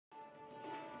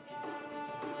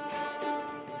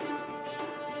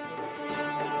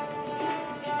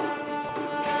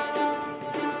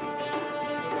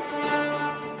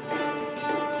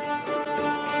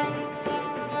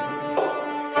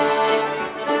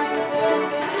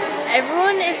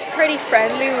Everyone is pretty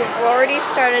friendly. We've already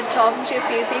started talking to a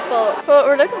few people. Well,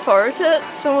 we're looking forward to it.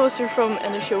 Some of us are from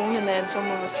Inishowen and then some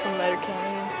of us from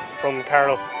Kilkenny. From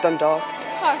Carlow. Dundalk.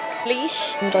 Cork.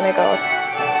 Laois. Donegal.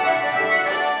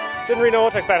 Didn't really know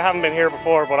what to expect, haven't been here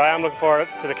before, but I am looking forward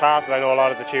to the classes. I know a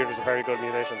lot of the tutors are very good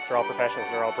musicians, they're all professionals,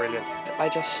 they're all brilliant. I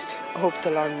just hope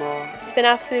to learn more. It's been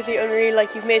absolutely unreal,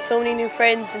 like you've made so many new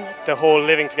friends. And the whole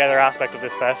living together aspect of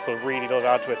this festival really does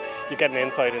add to it. You get an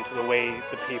insight into the way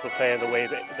that people play and the way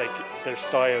that, like, their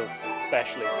styles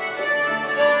especially.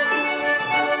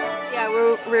 Yeah,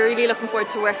 we're really looking forward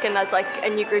to working as like a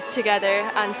new group together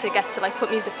and to get to like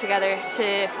put music together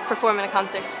to perform in a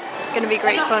concert. It's going to be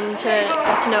great fun to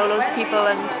get to know loads of people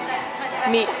and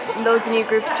meet loads of new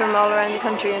groups from all around the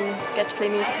country and get to play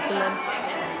music with them then.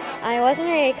 I wasn't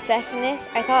really expecting it.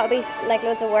 I thought it'd be like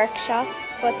loads of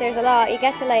workshops, but there's a lot. You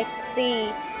get to like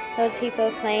see loads of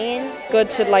people playing. Good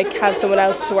to like have someone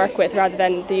else to work with rather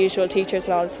than the usual teachers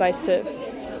and all. It's nice to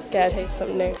get a taste of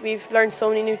something new. We've learned so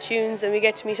many new tunes and we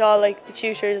get to meet all like the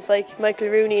tutors like Michael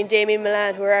Rooney and Damien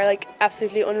Milan, who are like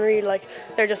absolutely unreal. Like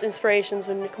they're just inspirations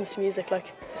when it comes to music.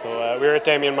 Like. So we were at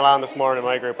Damien Milan this morning in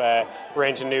my group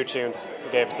arranging new tunes.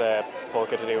 He gave us a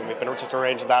polka to do and we've been just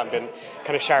arranging that and been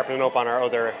kind of sharpening up on our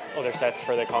other sets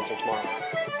for the concert tomorrow.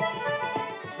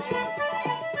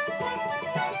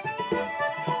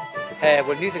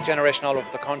 Well, music generation all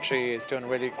over the country is doing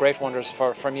really great wonders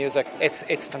for music.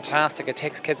 It's fantastic. It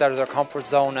takes kids out of their comfort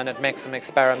zone and it makes them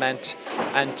experiment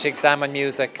and to examine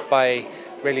music by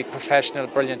really professional,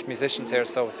 brilliant musicians here.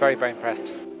 So I was very, very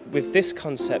impressed. With this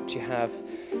concept, you have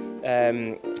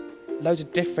loads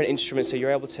of different instruments, so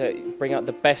you're able to bring out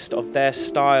the best of their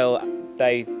style.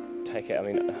 They take it, I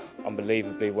mean,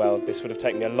 unbelievably well. This would have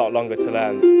taken me a lot longer to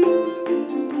learn.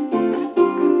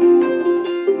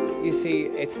 You see,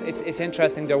 it's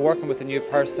interesting. They're working with a new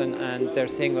person and they're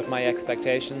seeing what my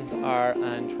expectations are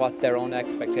and what their own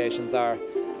expectations are.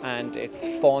 And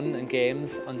it's fun and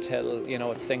games until, you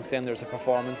know, it sinks in. There's a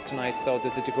performance tonight, so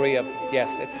there's a degree of,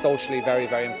 yes, it's socially very,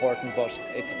 very important, but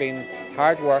it's been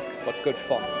hard work, but good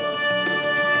fun.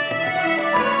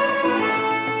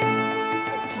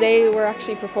 Today we're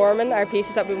actually performing our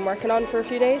pieces that we've been working on for a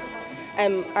few days.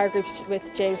 Our group's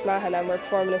with James Mahan and we're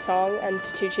performing a song and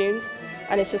 2 tunes,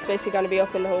 and it's just basically going to be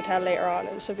up in the hotel later on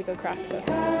and it should be good crack. So.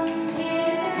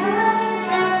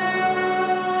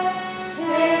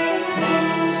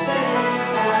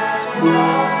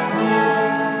 Wow.